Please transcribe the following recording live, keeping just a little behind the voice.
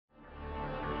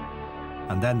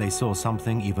And then they saw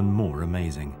something even more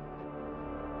amazing.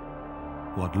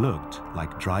 What looked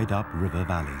like dried-up river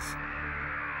valleys.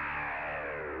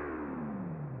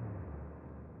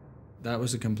 That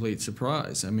was a complete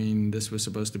surprise. I mean, this was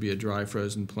supposed to be a dry,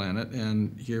 frozen planet,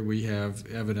 and here we have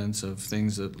evidence of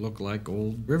things that look like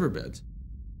old riverbeds.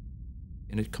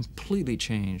 And it completely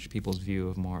changed people's view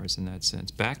of Mars in that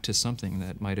sense, back to something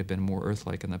that might have been more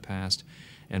Earth-like in the past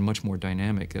and much more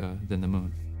dynamic than the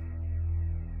Moon.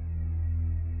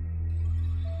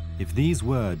 If these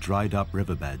were dried-up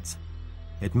riverbeds,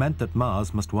 it meant that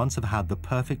Mars must once have had the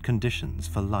perfect conditions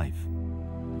for life.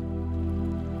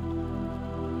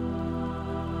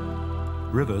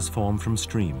 Rivers form from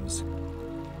streams.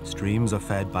 Streams are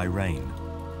fed by rain.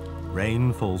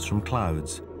 Rain falls from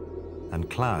clouds, and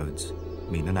clouds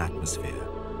mean an atmosphere.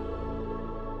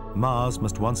 Mars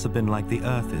must once have been like the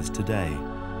Earth is today,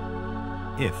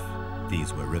 if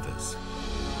these were rivers.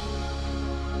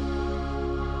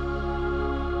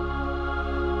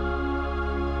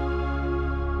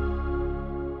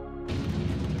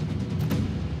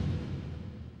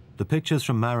 The pictures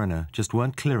from Mariner just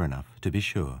weren't clear enough to be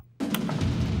sure.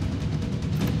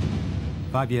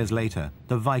 5 years later,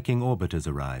 the Viking orbiters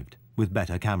arrived with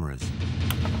better cameras.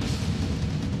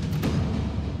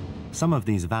 Some of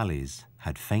these valleys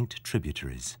had faint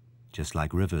tributaries, just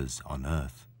like rivers on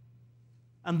Earth.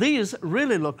 And these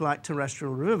really look like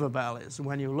terrestrial river valleys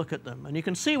when you look at them. And you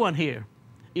can see one here.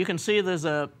 You can see there's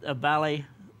a valley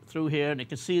through here, and you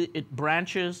can see it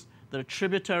branches. There are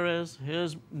tributaries.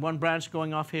 Here's one branch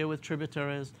going off here with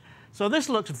tributaries. So this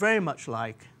looks very much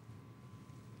like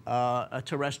a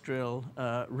terrestrial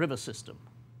river system.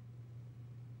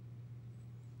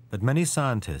 But many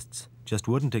scientists just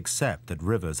wouldn't accept that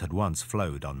rivers had once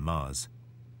flowed on Mars.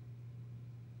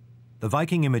 The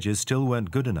Viking images still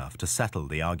weren't good enough to settle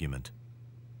the argument.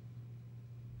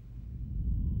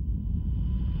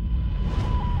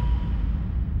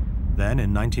 Then,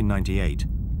 in 1998,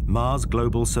 Mars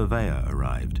Global Surveyor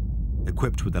arrived,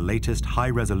 equipped with the latest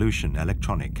high-resolution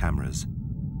electronic cameras.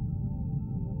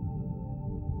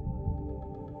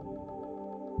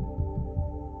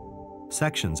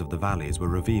 Sections of the valleys were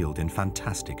revealed in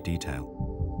fantastic detail.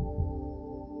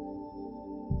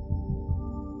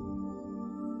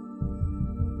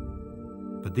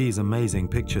 But these amazing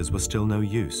pictures were still no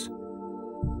use.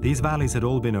 These valleys had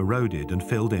all been eroded and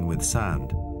filled in with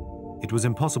sand. It was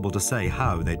impossible to say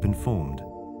how they'd been formed.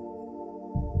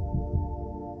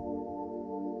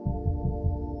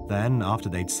 Then, after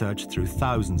they'd searched through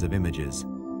thousands of images,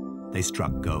 they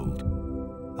struck gold.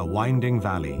 A winding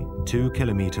valley 2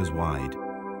 kilometers wide,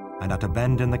 and at a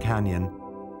bend in the canyon,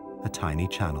 a tiny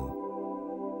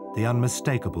channel. The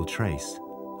unmistakable trace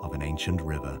of an ancient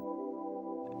river.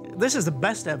 This is the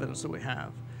best evidence that we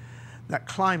have that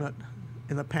climate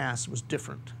in the past was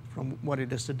different from what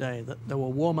it is today, that there were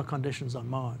warmer conditions on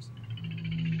Mars.